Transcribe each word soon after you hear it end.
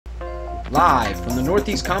Live from the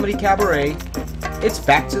Northeast Comedy Cabaret, it's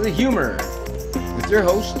Back to the Humor with your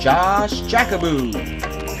host, Josh Jackaboo.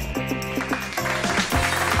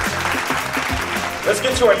 Let's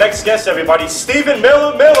get to our next guest, everybody. Stephen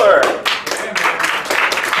Miller. Sir,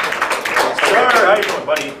 how you doing,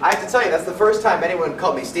 buddy? I have to tell you, that's the first time anyone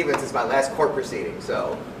called me Steven since my last court proceeding,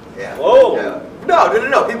 so, yeah. Whoa. Yeah.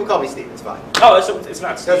 No, people call me Steven, it's fine. Oh, it's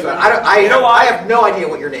not Stephen. I have no idea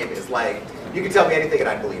what your name is. Like, you can tell me anything and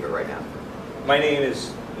I'd believe it right now. My name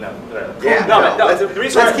is... No. Yeah, No.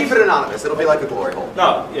 Let's keep it anonymous. It'll be like a glory hole.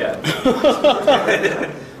 No, yeah.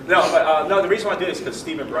 No, the reason why I do it is because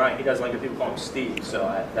Stephen Bryant, he doesn't like when people call him Steve, so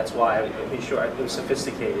that's why I made sure it was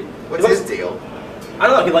sophisticated. What's his deal? I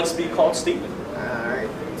don't know, he likes to be called Stephen. Alright.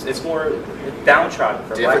 It's more downtrodden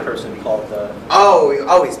for a black person to be called...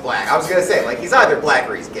 Oh, he's black. I was going to say, like, he's either black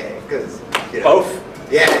or he's gay, because, you know.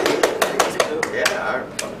 Both? Yeah. Yeah.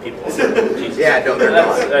 People. Yeah, no, they're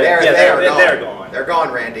gone. They're gone. They're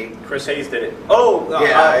gone, Randy. Chris Hayes did it. Oh!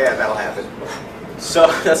 Yeah, that'll happen. So,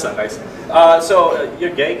 that's not nice.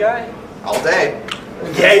 You're a gay guy? All day.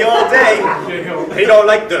 Gay all day? He don't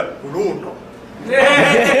like the Bruno.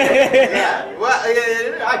 Yeah, well,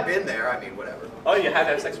 I've been there. I mean, whatever. Oh, you have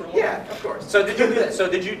had sex with a woman? Yeah, of course. So did you do that? So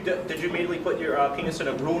did you immediately put your penis in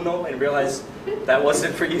a Bruno and realize that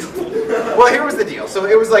wasn't for you? Well, here was the deal. So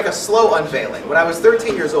it was like a slow unveiling. When I was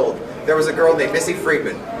 13 years old, there was a girl named Missy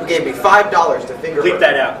Friedman who gave me $5 to finger her. Bleep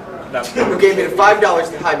that out. No. Who gave me $5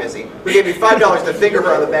 to, hi Missy, who gave me $5 to finger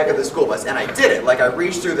her on the back of the school bus, and I did it. Like I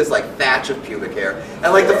reached through this like thatch of pubic hair,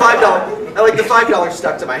 and like the $5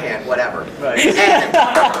 stuck to my hand, whatever. Right.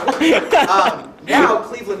 And now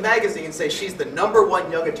Cleveland Magazine says she's the #1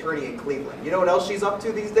 young attorney in Cleveland. You know what else she's up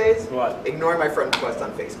to these days? What? Ignoring my friend request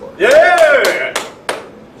on Facebook. Yeah.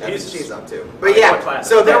 That's what she's up to. But yeah,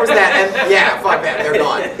 so there was that, and yeah, fuck that, they're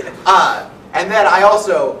gone. And then I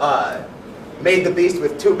also made the beast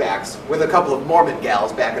with two backs with a couple of Mormon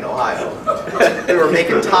gals back in Ohio. They were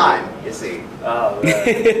making time, you see. Oh,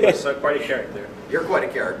 that's quite a character. You're quite a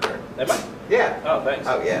character. Am I? Yeah. Oh, thanks.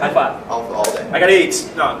 Oh, yeah. High five. All day. I got AIDS.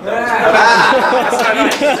 No.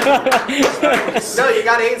 No, you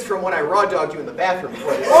got AIDS from when I raw dogged you in the bathroom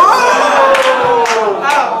before this. Oh!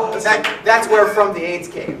 That's where from the AIDS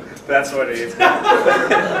came. That's what it is.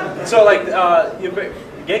 So, like,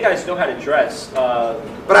 gay guys know how to dress.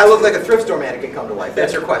 But I look like a thrift store mannequin come to life.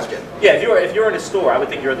 That's your question. Yeah, if you're in a store, I would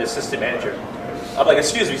think you're the assistant manager. I'm like,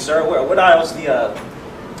 excuse me, sir, what aisle's the,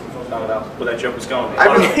 I don't know where that joke was going.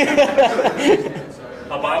 I'll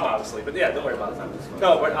buy them, obviously, but yeah, don't worry about it.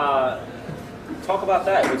 No, but talk about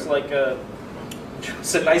that. It's like,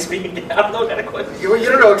 it's a nice being gay. I don't know that question. You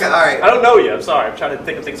don't know, okay, all right. I don't know you, I'm sorry. I'm trying to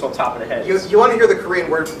think of things on top of the head. You want to hear the Korean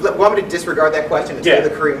word? Want me to disregard that question and say the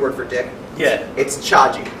Korean word for dick? Yeah. It's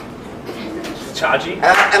chaji. Chaji?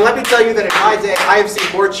 And let me tell you that in my day, I have seen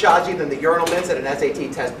more chaji than the urinal mints at an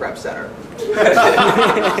SAT test prep center.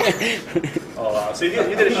 Oh, wow. So you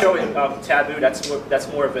did a show in Taboo. That's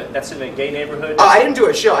more of that's in a gay neighborhood. Oh, I didn't do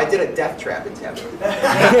a show. I did a death trap in Taboo.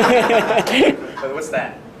 What's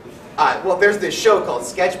that? Well, there's this show called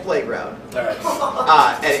Sketch Playground. All right.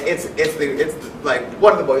 And it's like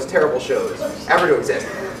one of the most terrible shows ever to exist.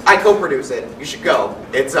 I co-produce it. You should go.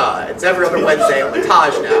 It's every other Wednesday on the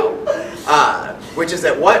Taj now, which is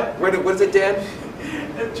at what? What is it, Dan?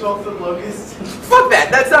 At 12th and Locust. Fuck that.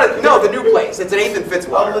 That's not no the new place. It's at 8th and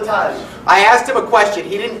Fitzwater. Oh, the Taj. I asked him a question.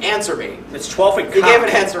 He didn't answer me. It's 12th and Cock. He gave an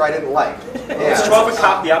answer I didn't like. Yeah. It's 12th and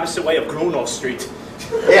Cock, the opposite way of Gruno Street.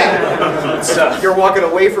 Yeah. You're walking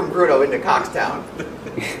away from Bruno into Coxtown.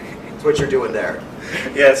 That's what you're doing there.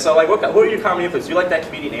 Yeah, so like, what are your comedy influences? You like that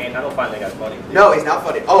comedian Ant? I don't find that guy funny. No, he's not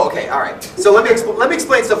funny. Oh, okay, all right. So let me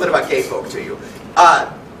explain something about gay folk to you.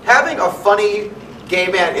 Having a funny gay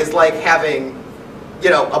man is like having, you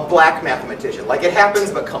know, a black mathematician. Like it happens,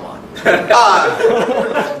 but come on.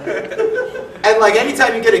 And like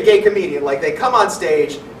anytime you get a gay comedian, like they come on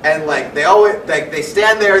stage and like they always they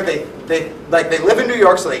stand there, they live in New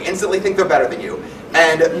York, so they instantly think they're better than you.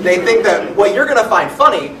 And they think that what you're going to find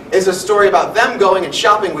funny is a story about them going and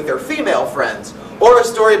shopping with their female friends, or a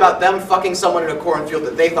story about them fucking someone in a cornfield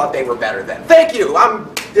that they thought they were better than. Thank you. I'm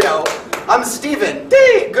Steven.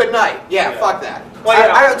 Good night. Yeah, fuck that. Well,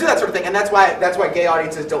 yeah. I don't do that sort of thing, and that's why gay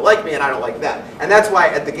audiences don't like me, and I don't like them. And that's why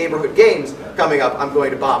at the Gayborhood Games coming up, I'm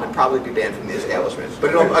going to bomb and probably be banned from the establishment.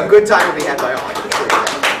 But a good time will be had by all.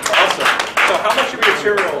 Awesome. So how much of your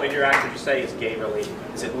material in your act would you say is gay related?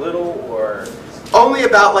 Is it little or? Only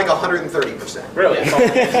about like 130%. Really? No,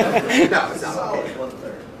 it's not.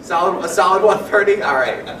 Solid 130. A solid 130? All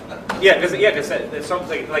right. Yeah, because there's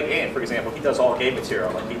something like Ant, for example, he does all gay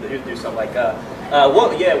material. Like he'd do something like,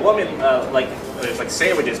 woman like there's like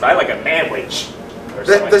sandwiches, but I like a manwich. Or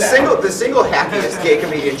something like that. The single happiest gay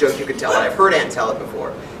comedian joke you could tell, and I've heard Ant tell it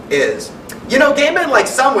before, is, you know, gay men like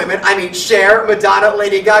some women. I mean, Cher, Madonna,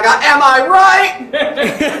 Lady Gaga. Am I right?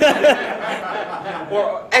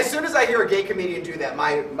 Or, as soon as I hear a gay comedian do that,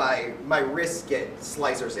 my wrists get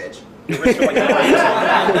slicers itch. your wrist are like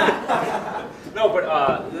that. No, but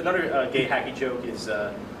another gay hacky joke is,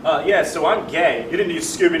 yeah, so I'm gay. You didn't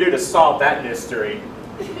use Scooby-Doo to solve that mystery.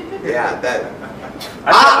 Yeah, that.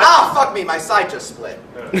 Fuck me, my side just split.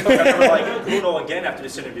 I remember like Bruno again after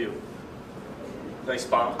this interview. Nice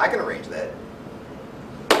bomb. I can arrange that.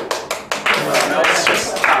 No, it's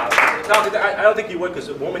just, no, I don't think you would, because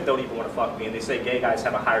women don't even want to fuck me, and they say gay guys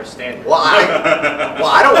have a higher standard. Well,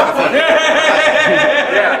 I don't want to fuck you.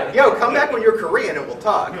 Yeah. Yo, come back when you're Korean and we'll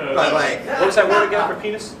talk. But like, What was that word again for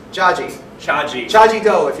penis? Chaji. Chaji. Chaji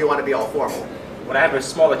do if you want to be all formal. When I have a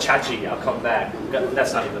smaller chachi, I'll come back.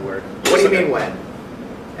 That's not even the word. What do you mean when?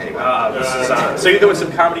 Anyway. So you're doing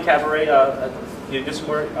some comedy cabaret, you do some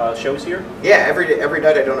more shows here? Yeah, every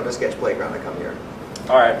night I don't have a sketch playground, I come here.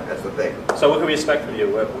 All right. That's the thing. So what can we expect from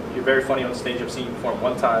you? You're very funny on stage. I've seen you perform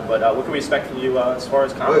one time, but what can we expect from you as far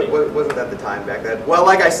as comedy? Wasn't that the time back then? Well,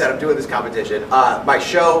 like I said, I'm doing this competition. My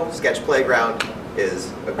show, Sketch Playground,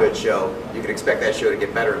 is a good show. You can expect that show to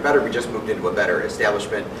get better and better. We just moved into a better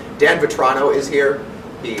establishment. Dan Vitrano is here.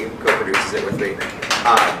 He co-produces it with me.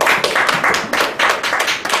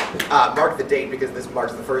 Mark the date, because this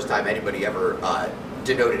marks the first time anybody ever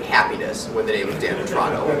denoted happiness when the name of Dan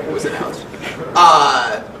Vitrano was announced.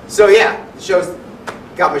 So yeah,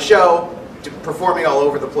 got my show, performing all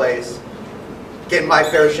over the place, getting my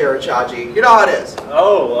fair share of chachi. You know how it is.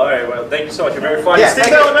 Oh, all right. Well, thank you so much. You're very funny. Yeah, Steve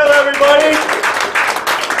thank you. Melamella, everybody.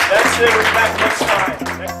 That's it. We're back next time.